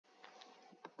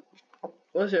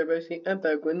What's up, everybody? I'm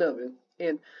back with Nevin,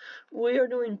 and we are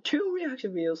doing 2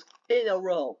 reaction videos in a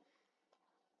row.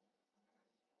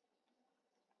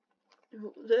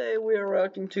 Today we are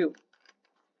reacting to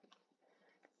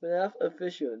Fnaf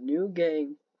official new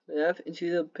game, Fnaf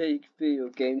Into the Pit video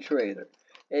game trailer,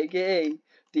 aka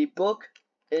the book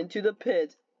Into the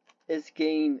Pit is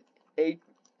getting a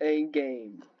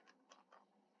game.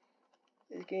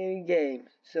 It's getting a game.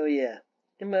 So yeah.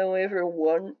 And by the way, if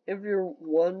you're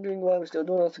wondering why I'm still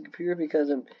doing it on the computer,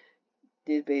 because I'm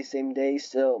did base same day,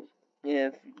 so yeah,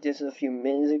 just a few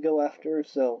minutes ago after,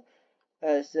 so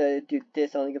I decided to do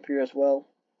this on the computer as well.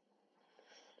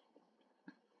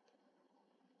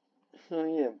 So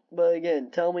yeah, but again,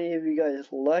 tell me if you guys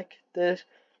like this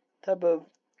type of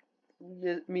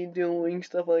me doing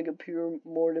stuff on the computer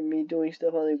more than me doing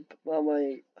stuff on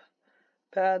my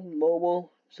pad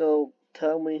mobile. So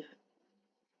tell me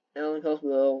down in the comments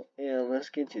below, and let's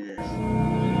get to this.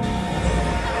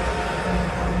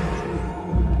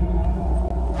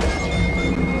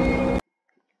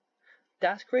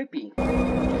 That's creepy. I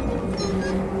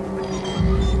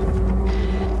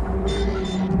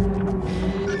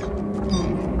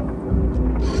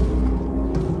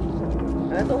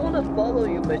don't want to follow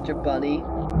you, Mr. Bunny.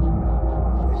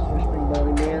 Mr. Spring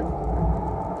Bunny Man.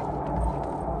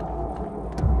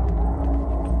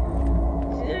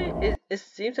 It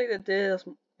seems like that this is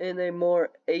in a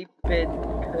more 8-bit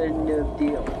kind of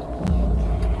deal.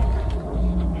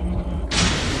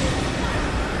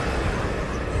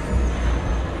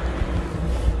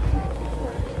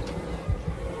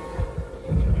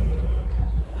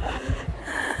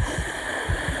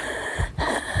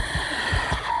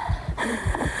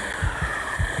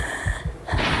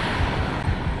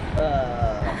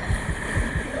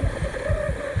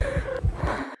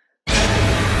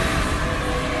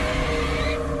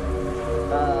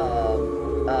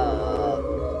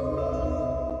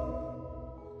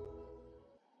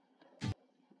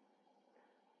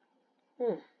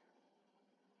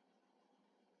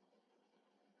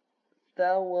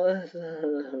 That was,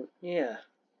 yeah.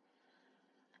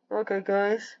 Okay,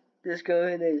 guys, just go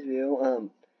ahead today's video.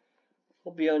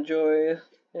 Hope you enjoy,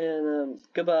 and,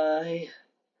 goodbye.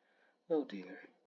 Oh dear.